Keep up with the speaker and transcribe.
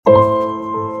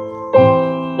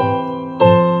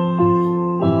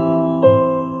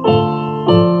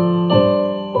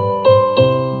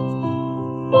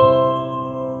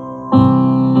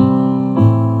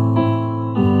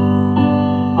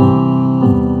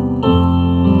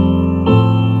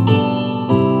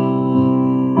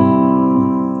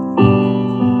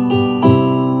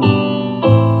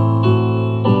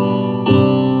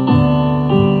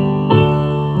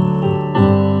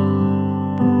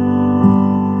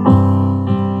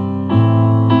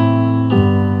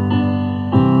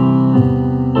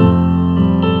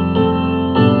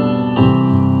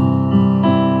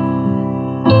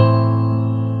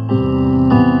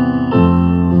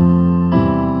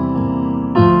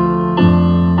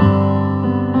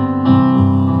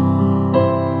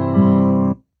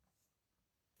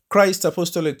Christ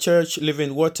Apostolic Church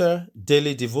Living Water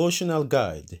Daily Devotional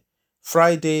Guide,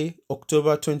 Friday,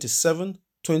 October 27,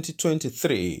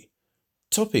 2023.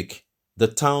 Topic: The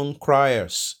Town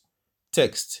Criers.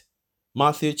 Text: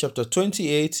 Matthew chapter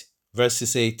 28,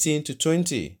 verses 18 to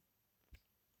 20.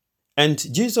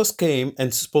 And Jesus came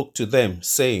and spoke to them,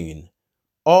 saying,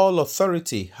 All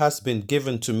authority has been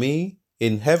given to me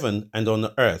in heaven and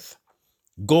on earth.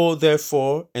 Go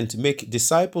therefore and make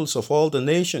disciples of all the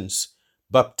nations,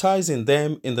 baptizing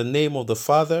them in the name of the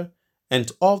Father,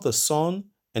 and of the Son,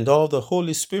 and of the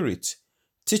Holy Spirit,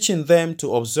 teaching them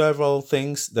to observe all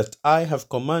things that I have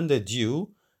commanded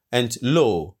you, and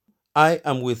lo, I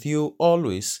am with you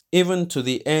always, even to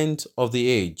the end of the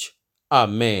age.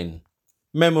 Amen.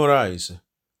 Memorize.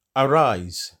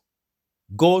 Arise.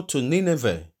 Go to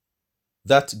Nineveh,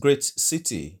 that great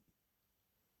city,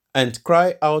 and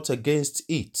cry out against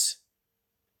it,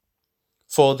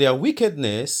 for their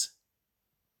wickedness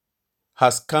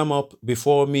has come up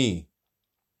before me.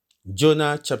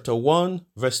 Jonah chapter 1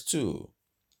 verse 2.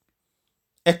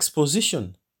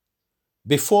 Exposition.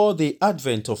 Before the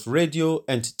advent of radio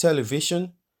and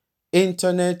television,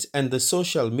 internet and the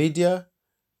social media,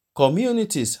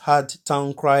 communities had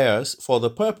town criers for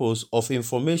the purpose of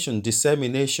information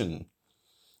dissemination.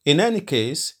 In any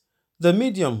case, the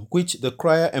medium which the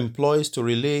crier employs to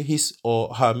relay his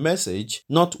or her message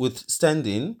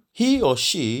notwithstanding, he or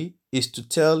she is to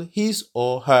tell his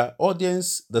or her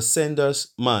audience the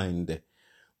sender's mind.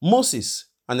 Moses,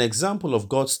 an example of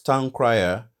God's town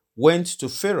crier, went to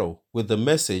Pharaoh with the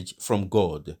message from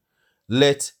God,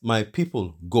 "Let my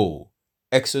people go."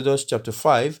 Exodus chapter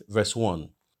 5 verse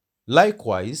 1.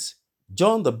 Likewise,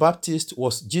 John the Baptist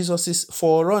was Jesus'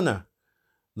 forerunner,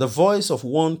 the voice of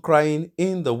one crying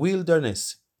in the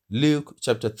wilderness. Luke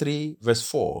chapter 3 verse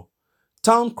 4.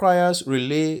 Town criers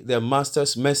relay their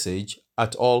master's message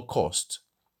at all cost.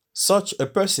 Such a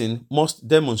person must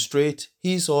demonstrate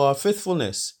his or her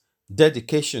faithfulness,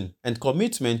 dedication, and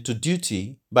commitment to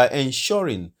duty by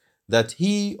ensuring that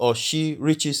he or she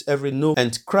reaches every nook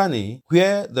and cranny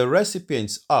where the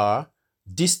recipients are,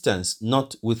 distance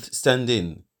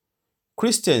notwithstanding.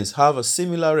 Christians have a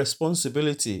similar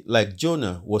responsibility, like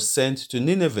Jonah was sent to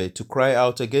Nineveh to cry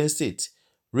out against it.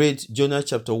 Read Jonah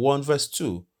chapter 1 verse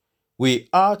 2. We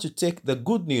are to take the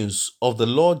good news of the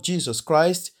Lord Jesus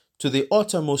Christ to the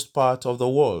uttermost part of the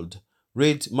world.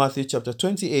 Read Matthew chapter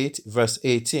 28 verse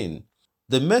 18.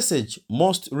 The message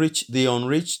must reach the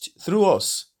unreached through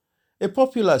us. A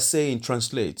popular saying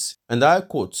translates, and I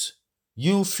quote,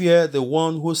 "You fear the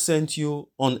one who sent you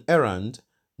on errand,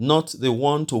 not the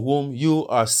one to whom you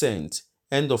are sent."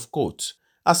 End of quote.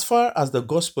 As far as the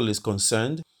gospel is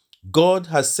concerned, God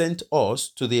has sent us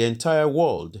to the entire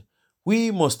world.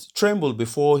 We must tremble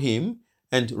before Him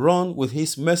and run with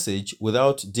His message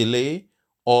without delay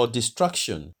or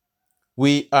distraction.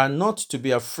 We are not to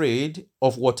be afraid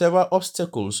of whatever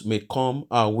obstacles may come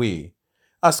our way.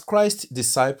 As Christ's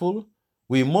disciple,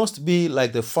 we must be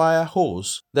like the fire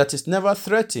hose that is never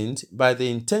threatened by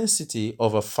the intensity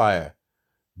of a fire.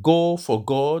 Go for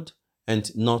God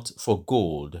and not for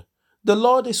gold. The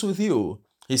Lord is with you.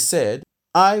 He said,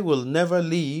 "I will never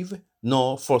leave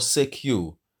nor forsake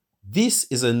you." This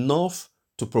is enough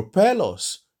to propel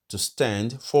us to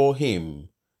stand for Him.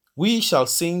 We shall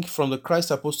sing from the Christ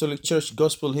Apostolic Church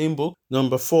Gospel Hymn Book,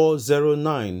 number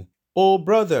 409. "Oh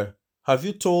brother, have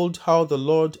you told how the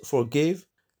Lord forgave?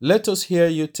 Let us hear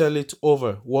you tell it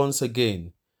over once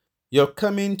again. You're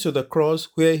coming to the cross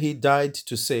where He died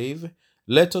to save.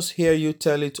 Let us hear you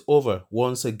tell it over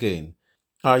once again.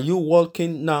 Are you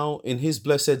walking now in His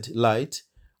blessed light?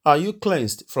 Are you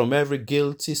cleansed from every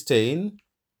guilty stain?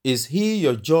 Is He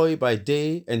your joy by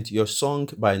day and your song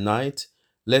by night?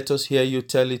 Let us hear you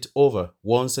tell it over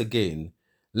once again.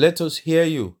 Let us hear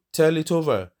you tell it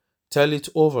over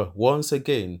once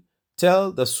again.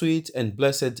 Tell the sweet and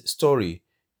blessed story.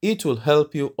 It will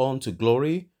help you on to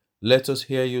glory. Let us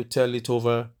hear you tell it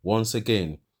over once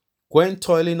again. When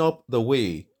toiling up the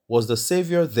way, was the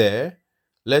Savior there?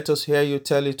 Let us hear you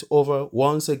tell it over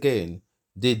once again.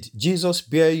 Did Jesus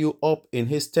bear you up in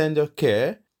His tender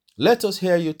care? Let us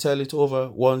hear you tell it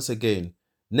over once again.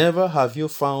 Never have you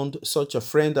found such a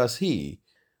friend as He,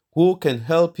 who can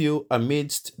help you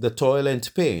amidst the toil and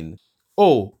pain.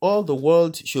 Oh, all the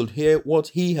world should hear what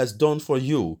He has done for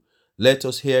you. Let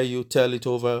us hear you tell it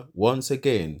over once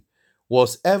again.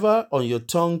 Was ever on your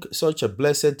tongue such a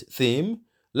blessed theme?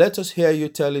 Let us hear you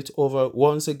tell it over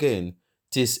once again.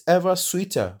 'Tis ever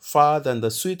sweeter, far than the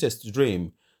sweetest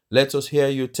dream. Let us hear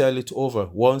you tell it over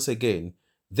once again.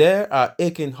 There are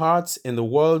aching hearts in the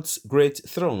world's great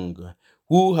throng,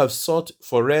 who have sought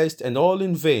for rest and all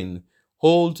in vain.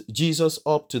 hold Jesus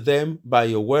up to them by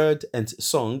your word and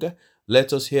song.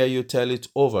 Let us hear you tell it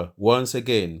over once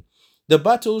again. The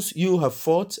battles you have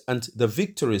fought and the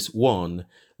victories won.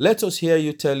 Let us hear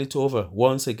you tell it over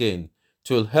once again.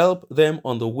 'Twill help them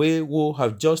on the way who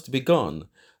have just begun.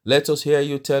 Let us hear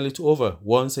you tell it over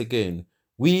once again.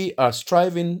 We are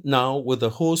striving now with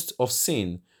the host of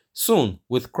sin. Soon,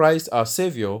 with Christ our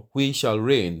Savior, we shall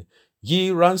reign. Ye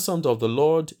ransomed of the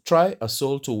Lord, try a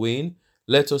soul to win.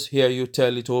 Let us hear you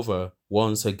tell it over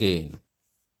once again.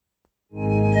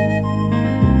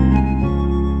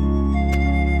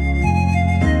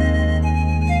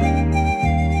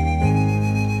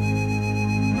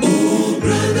 Oh,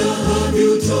 brother, have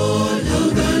you told how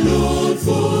the Lord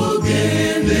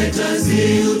forgave? Let us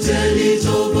hear you tell it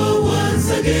over once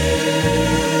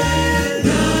again.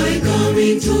 By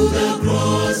coming to the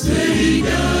cross where he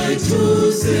died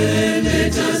to sin,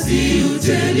 let us hear you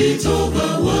tell it over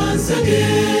once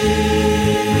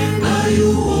again. Are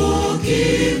you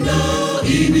walking now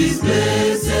in his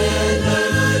blessed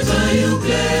light? Are you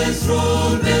cleansed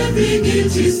from every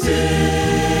guilty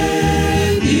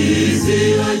stain? Is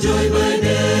your joy by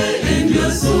day and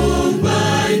your song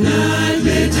by night?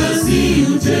 Let us see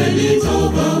you tell it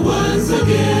over once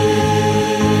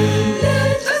again.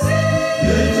 Let us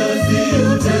see you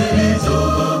tell it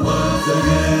over once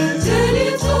again. Tell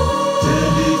it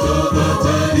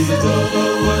over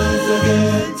once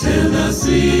again. Tell the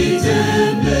sweet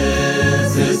and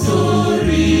blessed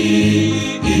story.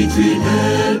 It will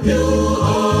help you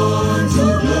on to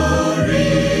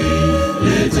glory.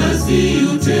 Let us see you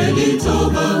tell it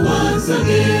over once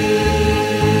again.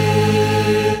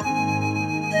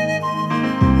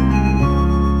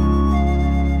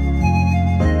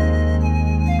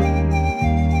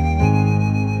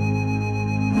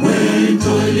 When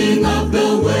toiling up the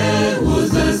way was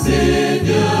the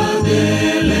Savior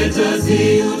there, let us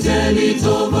see you tell it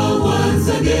over once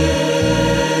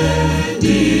again.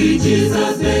 Did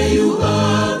Jesus lay you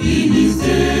up in his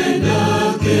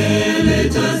tender care?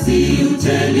 Let us see you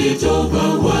tell it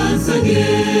over once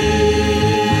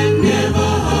again.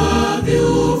 Never have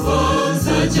you found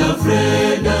such a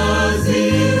friend as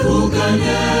he who can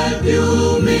help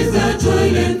you miss the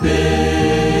toil and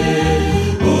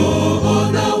pain. Oh, all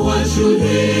the world should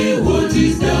hear what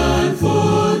is done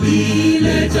for thee.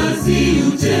 Let us see you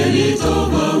tell it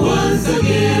over once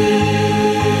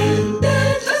again.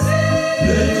 Let us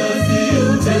see you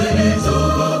tell it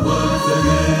over once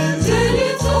again. Tell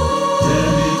it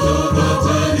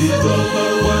over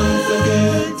once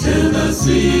again. Tell the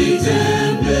sweet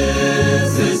and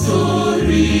blessed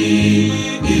story.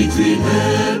 It will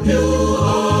help you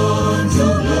on to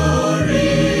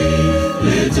glory.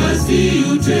 Let us see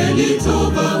you tell it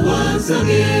over once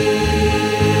again.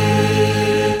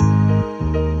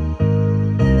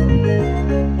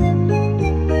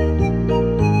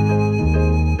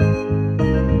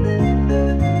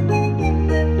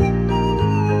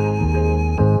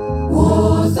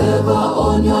 Was ever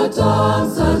on your tongue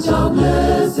such a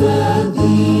blessed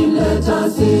theme? Let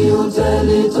us see you tell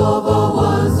it over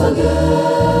once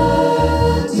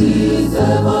again. 'Tis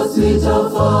ever sweeter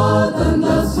far than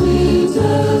the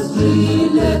sweetest dream.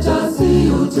 Let us see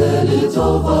you tell it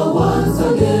over once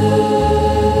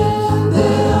again.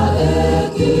 They are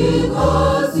aching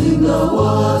hearts in the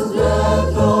world's dread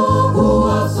throng, who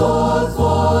have sought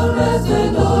for rest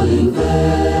and all in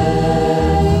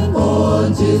vain. Oh,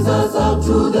 Jesus, up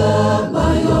to them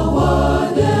by your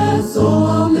word and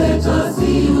song. Let us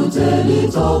see you tell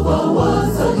it over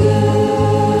once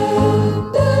again.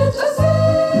 Let us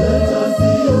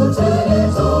see you tell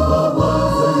it over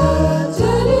once again.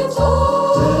 Tell it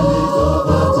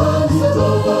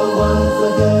over once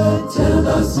again. Tell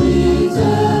the sweet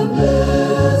and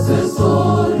blessed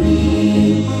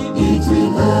story. It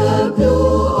will help you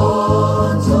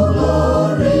on to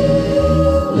glory.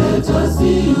 Let us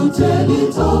see you tell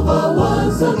it over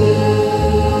once again.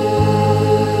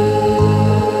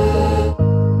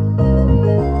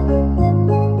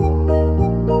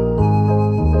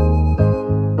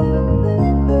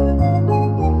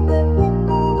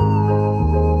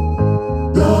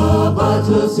 The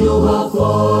battles you have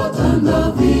fought and the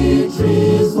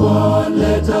victories won.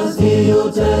 Let us hear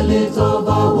you tell it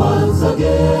over once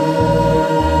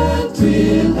again.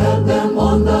 'Twill help them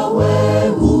on the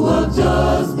way who have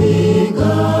just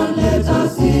begun. Let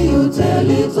us hear you tell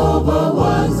it over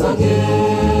once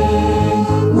again.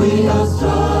 We are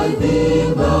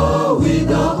striving now with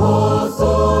the host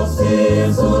of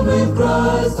sin. Soon with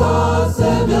Christ our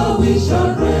Savior we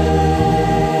shall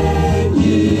reign.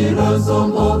 Ye ransom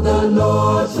of the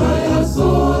Lord, try a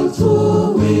soul to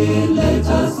win. Let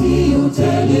us hear you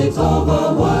tell it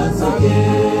over once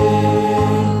again.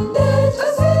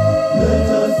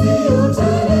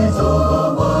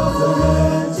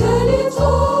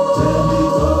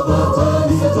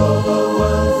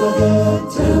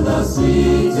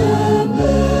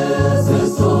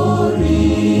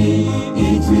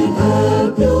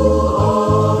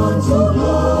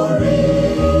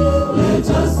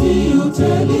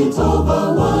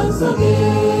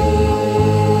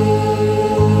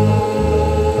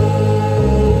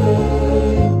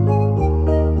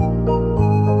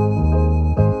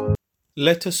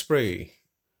 Let us pray.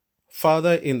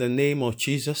 Father, in the name of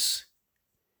Jesus,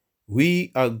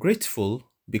 we are grateful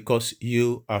because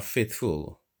you are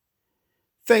faithful.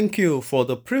 Thank you for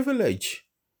the privilege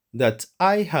that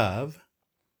I have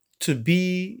to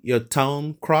be your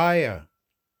town crier.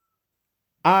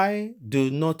 I do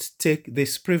not take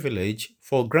this privilege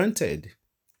for granted.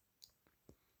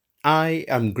 I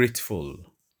am grateful.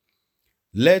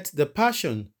 Let the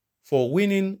passion for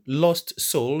winning lost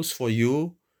souls for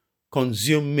you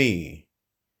consume me,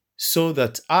 so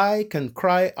that I can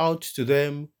cry out to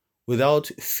them without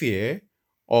fear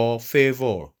or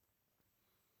favor.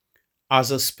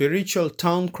 As a spiritual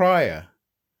town crier,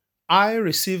 I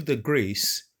receive the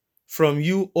grace from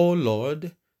you, O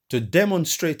Lord, to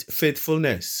demonstrate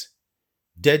faithfulness,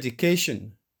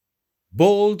 dedication,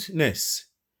 boldness,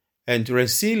 and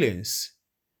resilience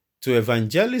to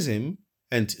evangelism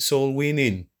and soul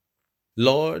winning.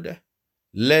 Lord,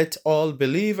 let all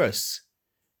believers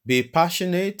be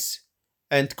passionate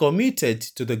and committed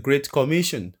to the Great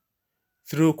Commission,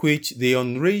 through which the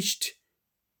unreached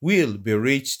will be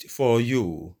reached for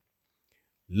you.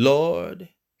 Lord,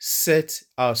 set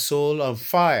our soul on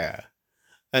fire,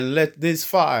 and let this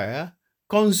fire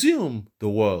consume the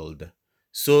world,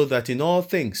 so that in all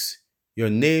things your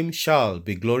name shall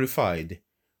be glorified.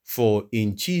 For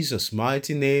in Jesus'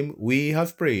 mighty name we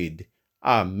have prayed.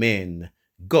 Amen.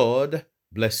 God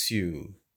bless you.